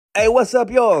Hey, what's up,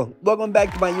 y'all? Welcome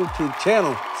back to my YouTube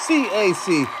channel,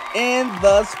 C.A.C. in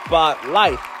the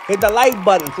Spotlight. Hit the like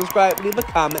button, subscribe, leave a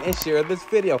comment, and share this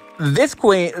video. This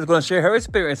queen is going to share her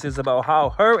experiences about how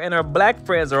her and her black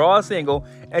friends are all single,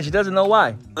 and she doesn't know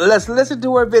why. Let's listen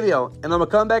to her video, and I'm going to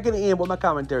come back in the end with my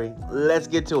commentary. Let's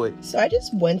get to it. So I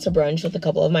just went to brunch with a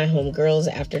couple of my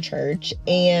homegirls after church,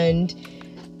 and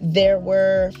there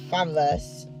were 5 of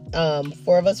us.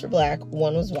 4 of us were black,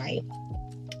 1 was white.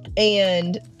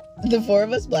 And the 4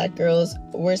 of us black girls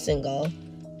were single,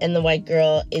 and the white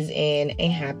girl is in a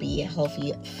happy,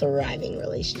 healthy, thriving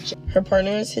relationship. Her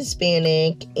partner is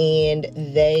Hispanic, and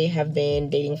they have been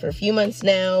dating for a few months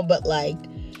now, but like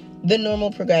the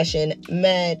normal progression: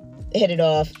 met, hit it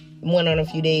off, went on a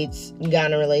few dates,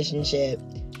 got in a relationship,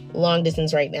 long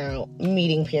distance right now,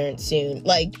 meeting parents soon.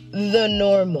 Like the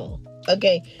normal.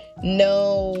 Okay,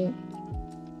 no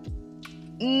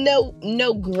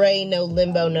gray, no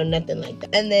limbo, no nothing like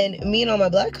that. And then me and all my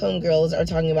black homegirls are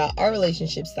talking about our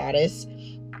relationship status,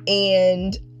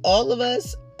 and all of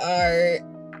us are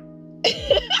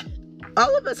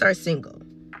all of us are single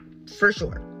for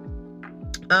sure.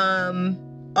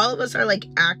 All of us are like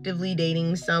actively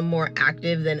dating, some more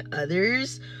active than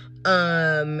others,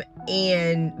 but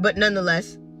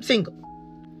nonetheless single.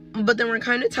 But then we're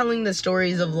kind of telling the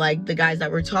stories of like the guys that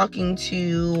we're talking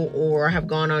to or have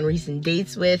gone on recent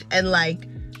dates with, and like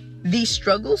these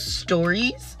struggle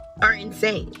stories are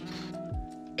insane.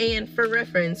 And for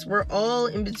reference, we're all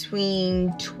in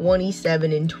between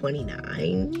 27 and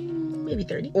 29, maybe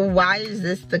 30. Why is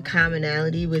this the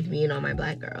commonality with me and all my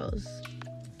black girls?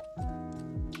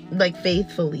 Like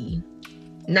faithfully,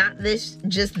 not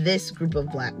just this group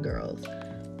of black girls,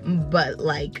 but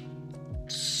like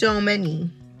so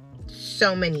many,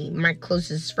 my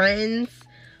closest friends,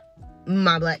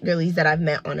 my black girlies that I've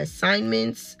met on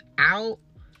assignments, out,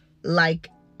 like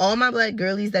all my black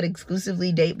girlies that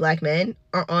exclusively date black men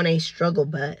are on a struggle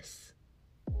bus.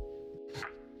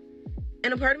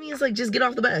 And a part of me is like, just get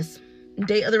off the bus,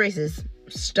 date other races,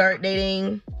 start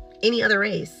dating any other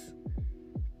race.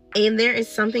 And there is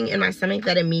something in my stomach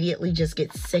that immediately just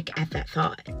gets sick at that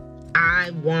thought.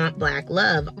 I want black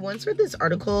love. I once read this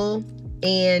article,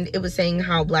 and it was saying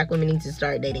how black women need to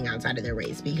start dating outside of their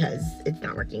race because it's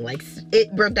not working. Like,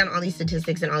 it broke down all these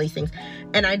statistics and all these things.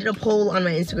 And I did a poll on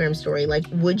my Instagram story. Like,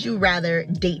 would you rather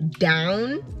date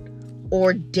down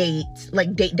or date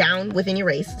down within your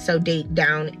race? So date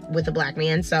down with a black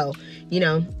man. So, you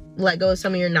know, let go of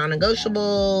some of your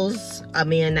non-negotiables. A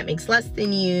man that makes less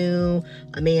than you.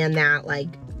 A man that, like,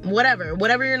 whatever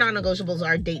your non-negotiables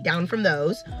are, date down from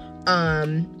those.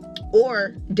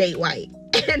 Or date white.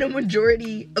 And a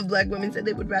majority of black women said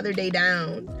they would rather date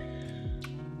down.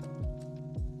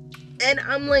 And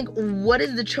I'm like, what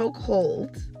is the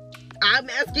chokehold? I'm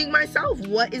asking myself,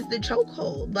 what is the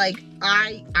chokehold? Like,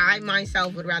 I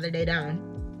myself would rather date down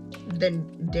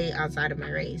than date outside of my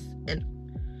race. And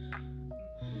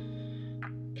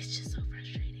it's just so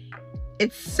frustrating.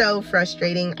 It's so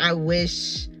frustrating. I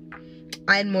wish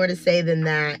I had more to say than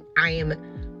that. I am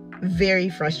very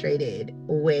frustrated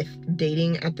with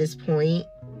dating at this point,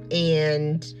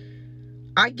 and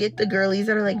I get the girlies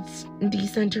that are like,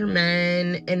 decenter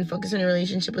men and focus on your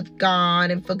relationship with God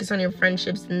and focus on your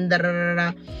friendships and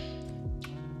da-da-da-da.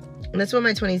 And that's what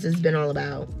my 20s has been all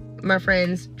about. My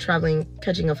friends, traveling,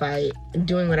 catching a fight,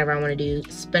 doing whatever I want to do,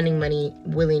 spending money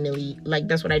willy-nilly. Like,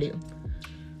 that's what I do.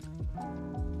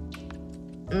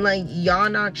 Like, y'all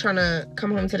not trying to come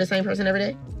home to the same person every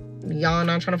day? Y'all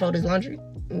not trying to fold his laundry?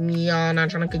 Y'all not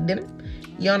trying to cook dinner?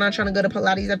 Y'all not trying to go to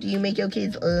Pilates after you make your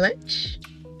kids lunch?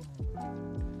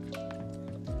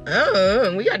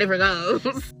 Oh, we got different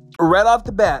goals. Right off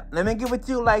the bat, let me give it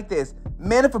to you like this.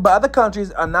 Men from other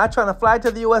countries are not trying to fly to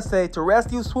the USA to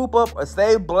rescue, swoop up, or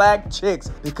save black chicks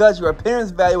because your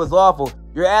appearance value is awful.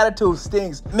 Your attitude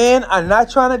stinks. Men are not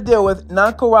trying to deal with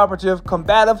non-cooperative,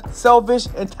 combative, selfish,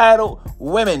 entitled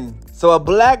women. So a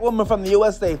black woman from the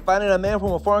USA finding a man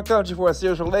from a foreign country for a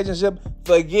serious relationship,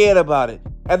 forget about it.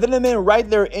 And then the men right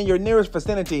there in your nearest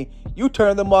vicinity, you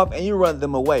turn them off and you run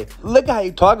them away. Look at how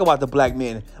you talk about the black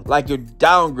men, like you're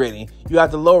downgrading. You have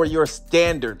to lower your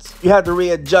standards. You have to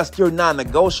readjust your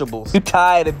non-negotiables. You're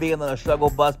tired of being on a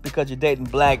struggle bus because you're dating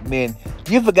black men.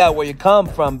 You forgot where you come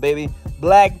from, baby.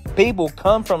 Black people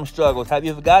come from struggles. Have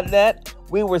you forgotten that?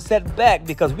 We were set back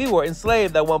because we were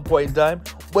enslaved at one point in time,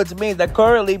 which means that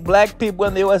currently black people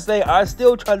in the USA are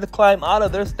still trying to climb out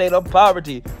of their state of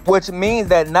poverty, which means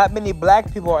that not many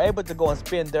black people are able to go and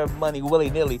spend their money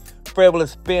willy-nilly,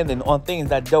 frivolous spending on things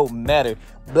that don't matter.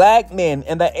 Black men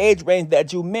in the age range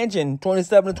that you mentioned,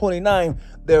 27 to 29,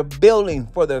 they're building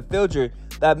for their future.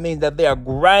 That means that they are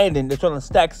grinding. They're trying to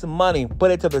stack some money,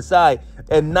 put it to the side,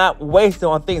 and not waste it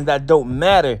on things that don't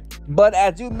matter. But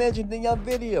as you mentioned in your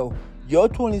video, your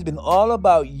 20s been all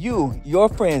about you, your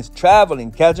friends,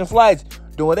 traveling, catching flights,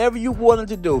 doing whatever you wanted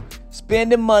to do,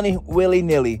 spending money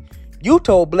willy-nilly. You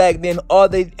told black men all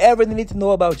they ever need to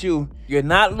know about you. You're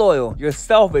not loyal, you're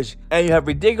selfish, and you have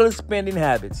ridiculous spending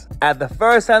habits. At the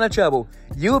first sign of trouble,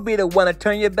 you'll be the one to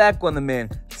turn your back on the men,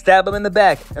 stab them in the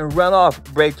back, and run off,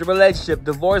 break the relationship,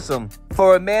 divorce them.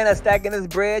 For a man that's stacking his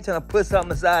bread, trying to put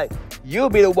something aside, you'll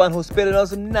be the one who's spitting on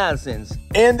some nonsense.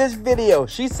 In this video,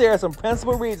 she shares some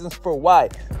principal reasons for why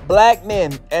black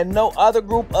men and no other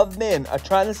group of men are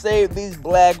trying to save these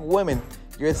black women.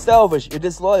 You're selfish, you're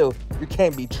disloyal, you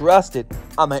can't be trusted.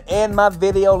 I'ma end my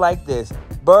video like this.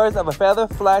 Birds of a feather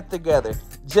fly together.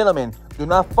 Gentlemen, do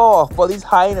not fall for these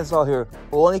hyenas out here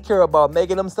who only care about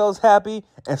making themselves happy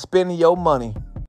and spending your money.